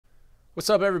What's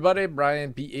up, everybody?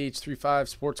 Brian BH35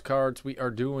 Sports Cards. We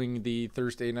are doing the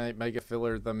Thursday night mega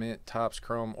filler, the Mint Topps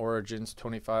Chrome Origins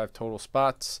 25 total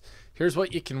spots. Here's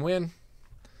what you can win.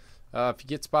 If you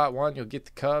get spot 1, you'll get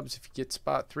the Cubs. If you get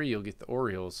spot 3, you'll get the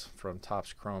Orioles from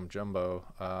Topps Chrome Jumbo.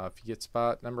 If you get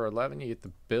spot number 11, you get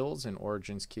the Bills in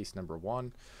Origins case number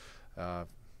 1. If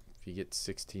you get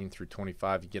 16 through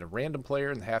 25, you get a random player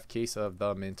in the half case of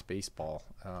the Mint Baseball,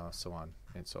 so on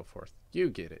and so forth. You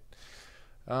get it.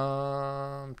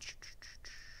 No,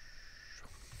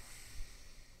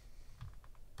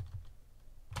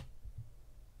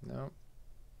 no,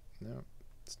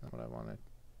 it's not what I wanted.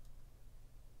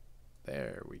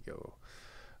 There we go.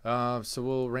 So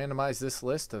we'll randomize this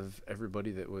list of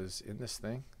everybody that was in this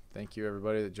thing. Thank you,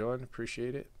 everybody that joined.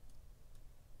 Appreciate it.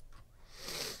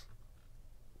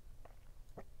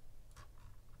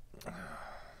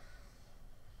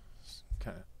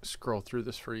 Kind of scroll through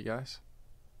this for you guys.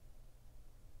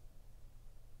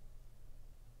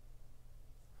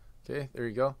 Okay, there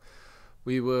you go.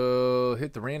 We will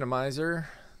hit the randomizer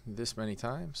this many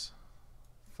times.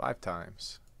 5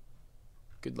 times.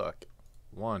 Good luck.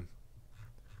 1,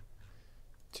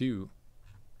 2.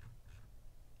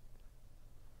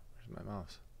 Where's my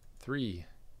mouse? 3,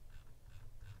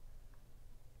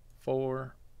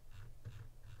 4,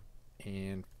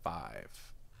 and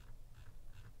 5.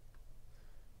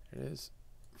 There it is.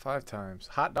 5 times.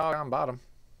 Hot dog on bottom.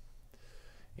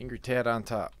 Angry Tad on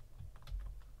top.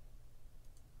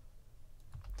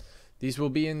 These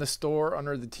will be in the store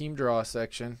under the team draw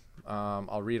section.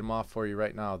 I'll read them off for you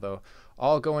right now, though.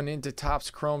 All going into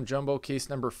Topps Chrome Jumbo case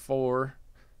number 4.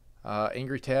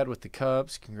 Angry Tad with the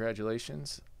Cubs.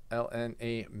 Congratulations.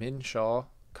 LNA Minshaw,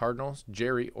 Cardinals.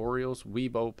 Jerry, Orioles.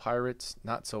 Weibo, Pirates.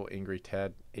 Not so Angry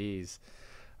Tad, A's.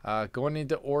 Going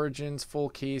into Origins full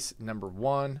case number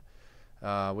 1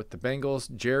 with the Bengals.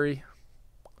 Jerry.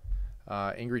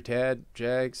 Angry Tad,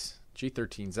 Jags.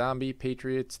 G13 Zombie,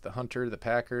 Patriots, the Hunter, the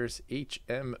Packers,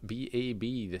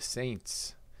 HMBAB, the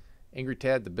Saints, Angry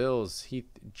Tad, the Bills, Heath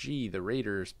G, the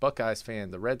Raiders, Buckeyes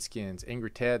fan, the Redskins,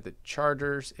 Angry Tad, the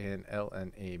Chargers, and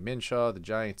LNA Minshaw, the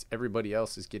Giants. Everybody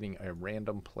else is getting a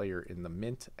random player in the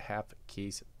Mint half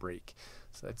case break.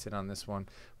 So that's it on this one.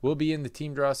 We'll be in the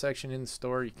team draw section in the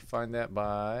store. You can find that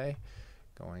by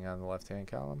going on the left-hand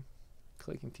column,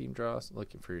 clicking team draws,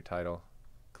 looking for your title,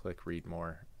 click read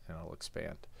more, and it'll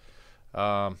expand.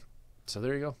 So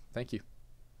there you go. Thank you.